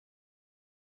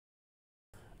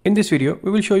In this video,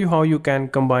 we will show you how you can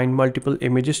combine multiple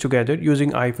images together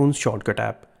using iPhone's shortcut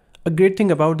app. A great thing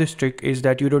about this trick is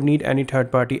that you don't need any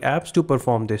third-party apps to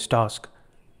perform this task.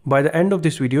 By the end of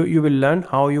this video, you will learn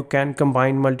how you can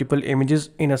combine multiple images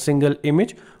in a single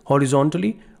image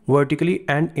horizontally, vertically,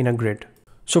 and in a grid.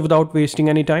 So without wasting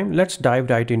any time, let's dive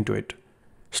right into it.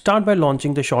 Start by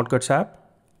launching the Shortcuts app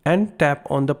and tap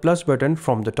on the plus button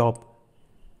from the top.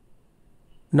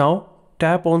 Now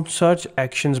tap on Search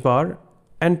Actions bar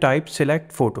and type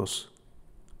Select Photos.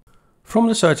 From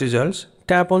the search results,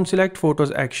 tap on Select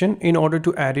Photos action in order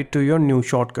to add it to your new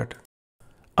shortcut.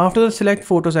 After the Select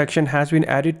Photos action has been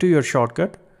added to your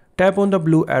shortcut, tap on the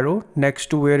blue arrow next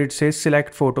to where it says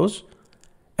Select Photos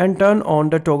and turn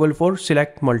on the toggle for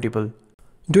Select Multiple.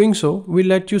 Doing so will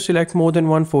let you select more than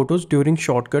one photos during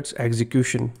shortcuts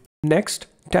execution. Next,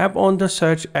 tap on the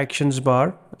Search Actions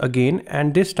bar again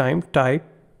and this time type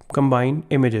Combine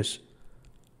Images.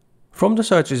 From the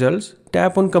search results,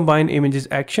 tap on Combine Images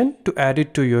action to add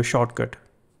it to your shortcut.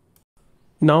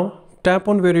 Now tap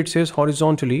on where it says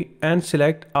horizontally and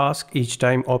select Ask Each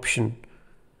Time option.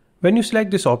 When you select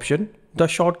this option, the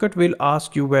shortcut will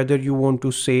ask you whether you want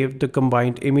to save the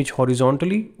combined image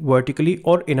horizontally, vertically,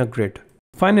 or in a grid.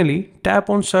 Finally, tap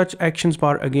on Search Actions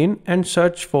bar again and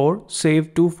search for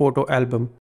Save to Photo Album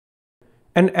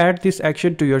and add this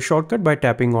action to your shortcut by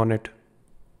tapping on it.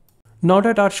 Now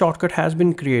that our shortcut has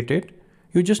been created,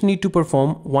 you just need to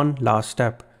perform one last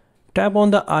step. Tap on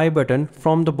the I button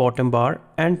from the bottom bar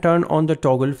and turn on the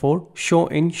toggle for Show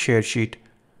in Share Sheet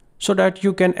so that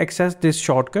you can access this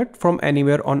shortcut from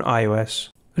anywhere on iOS.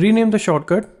 Rename the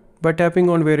shortcut by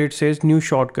tapping on where it says New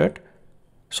Shortcut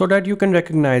so that you can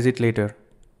recognize it later.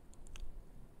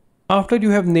 After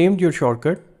you have named your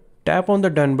shortcut, tap on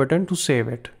the Done button to save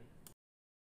it.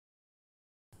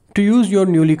 To use your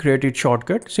newly created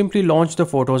shortcut, simply launch the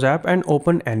Photos app and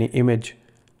open any image.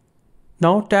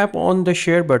 Now tap on the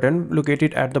Share button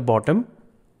located at the bottom,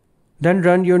 then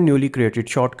run your newly created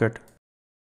shortcut.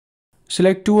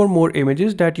 Select two or more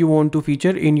images that you want to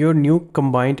feature in your new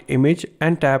combined image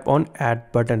and tap on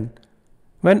Add button.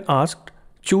 When asked,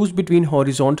 choose between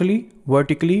horizontally,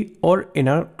 vertically, or in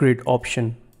a grid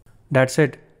option. That's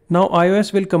it. Now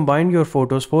iOS will combine your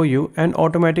photos for you and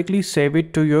automatically save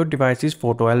it to your device's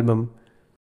photo album.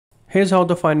 Here's how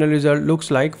the final result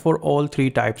looks like for all three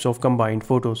types of combined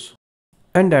photos.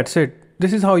 And that's it.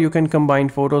 This is how you can combine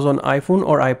photos on iPhone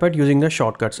or iPad using the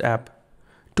Shortcuts app.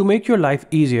 To make your life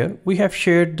easier, we have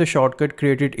shared the shortcut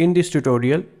created in this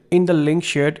tutorial in the link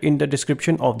shared in the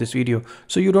description of this video,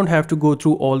 so you don't have to go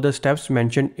through all the steps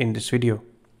mentioned in this video.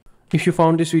 If you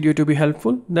found this video to be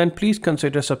helpful, then please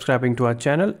consider subscribing to our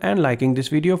channel and liking this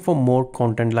video for more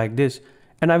content like this.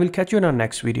 And I will catch you in our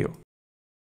next video.